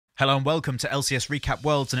Hello and welcome to LCS Recap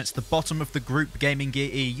Worlds, and it's the bottom of the group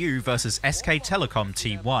GamingGear.eu versus SK Telecom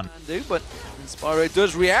T1. But Spyro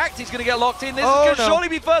does react, he's going to get locked in. This is going to surely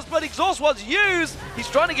be First Blood. Exhaust was used. He's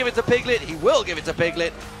trying to give it to Piglet. He will give it to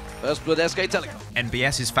Piglet. First Blood SK Telecom.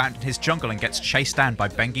 NBS is found in his jungle and gets chased down by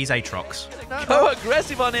Bengi's Aatrox. Go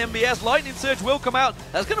aggressive on NBS. Lightning Surge will come out.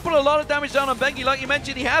 That's going to put a lot of damage down on Bengi. Like you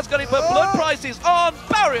mentioned, he has got it, but Blood Prices on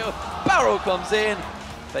Barrow. Barrow comes in.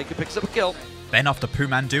 Faker picks up a kill. Then after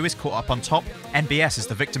Pumandu is caught up on top, NBS is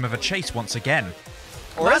the victim of a chase once again.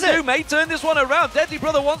 Or is it? May turn this one around. Deadly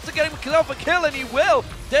Brother wants to get himself a kill, and he will.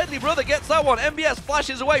 Deadly Brother gets that one. NBS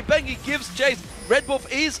flashes away. Bengi gives chase. Red buff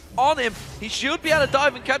is on him. He should be able to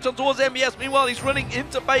dive and catch on towards NBS. Meanwhile, he's running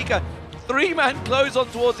into Faker. Three-man close on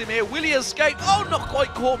towards him here. Will he escape? Oh, not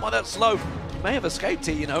quite caught by that slow. May have escaped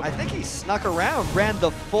here, you know. I think he snuck around, ran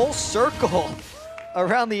the full circle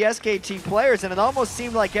around the SKT players, and it almost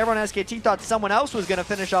seemed like everyone on SKT thought someone else was going to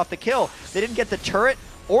finish off the kill. They didn't get the turret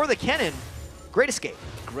or the Kennen. Great escape.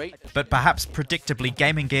 Great. But perhaps predictably,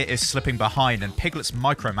 GamingGear is slipping behind and Piglet's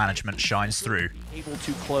micromanagement shines through. Able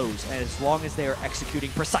to close as long as they are executing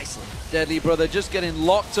precisely. Deadly Brother just getting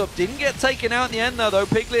locked up. Didn't get taken out in the end though.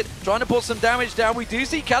 Piglet trying to put some damage down. We do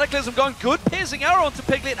see Cataclysm going. Good piercing arrow onto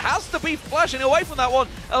Piglet. Has to be flashing away from that one.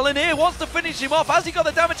 Lanier wants to finish him off. Has he got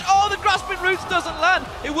the damage? Oh, the grasping roots doesn't land.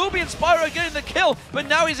 It will be Inspiro getting the kill, but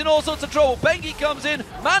now he's in all sorts of trouble. Bengi comes in.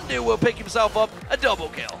 Mandu will pick himself up. A double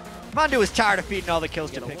kill. Mandu is tired of feeding all the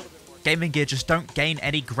kills to Piglet. GamingGear just don't gain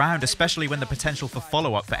any ground, especially when the potential for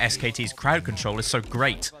follow-up for SKT's crowd control is so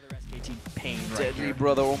great. Deadly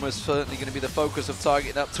Brother almost certainly going to be the focus of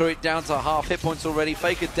target. That turret down to half hit points already.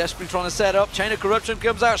 Faker desperately trying to set up. Chain of Corruption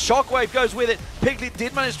comes out. Shockwave goes with it. Piglet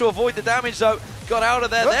did manage to avoid the damage though. Got out of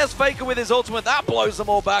there. There's Faker with his ultimate. That blows them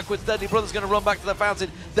all backwards. Deadly Brother's going to run back to the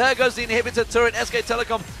fountain. There goes the inhibitor turret. SK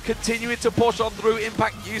Telecom continuing to push on through.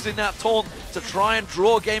 Impact using that taunt to try and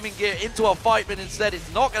draw GamingGear into a fight, but instead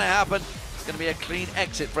it's not going to happen. It's going to be a clean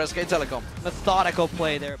exit for SK Telecom. Methodical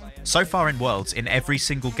play there. So far in Worlds, in every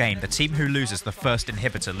single game, the team who loses the first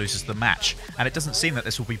inhibitor loses the match, and it doesn't seem that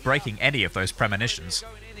this will be breaking any of those premonitions.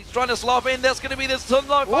 He's trying to slop in. That's going to be the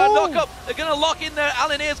Sunlight Fire knock-up. They're going to lock in there.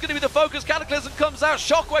 Alan is going to be the focus. Cataclysm comes out.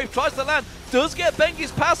 Shockwave tries to land. Does get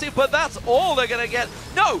Bengi's passive, but that's all they're going to get.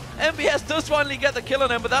 No! MBS does finally get the kill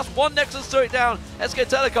on him, but that's one Nexus turret down. SK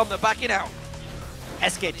Telecom, they're backing out.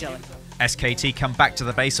 SK Telecom. SKT come back to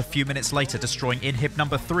the base a few minutes later, destroying inhib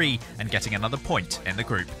number 3 and getting another point in the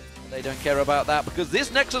group. They don't care about that because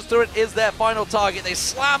this Nexus turret is their final target. They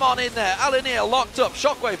slam on in there. Alanir locked up.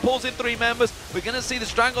 Shockwave pulls in 3 members. We're going to see the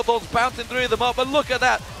Stranglethorns bouncing through them up, but look at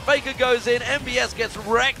that. Faker goes in. MBS gets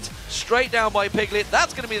wrecked straight down by Piglet.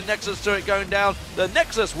 That's going to be the Nexus turret going down. The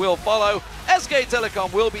Nexus will follow. SK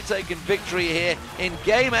Telecom will be taking victory here in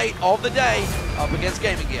Game 8 of the day up against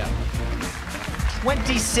GamingGear.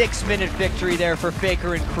 26-minute victory there for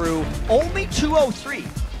Faker and crew. Only 203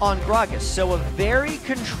 on Gragas, so a very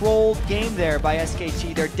controlled game there by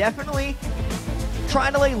SKT. They're definitely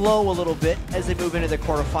trying to lay low a little bit as they move into the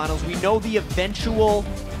quarterfinals. We know the eventual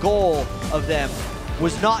goal of them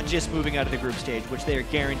was not just moving out of the group stage, which they are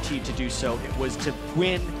guaranteed to do so. It was to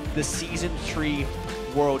win the Season 3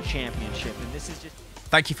 World Championship, and this is just...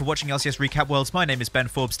 Thank you for watching LCS Recap Worlds. My name is Ben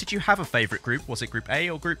Forbes. Did you have a favourite group? Was it Group A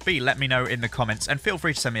or Group B? Let me know in the comments, and feel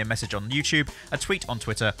free to send me a message on YouTube, a tweet on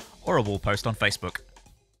Twitter, or a wall post on Facebook.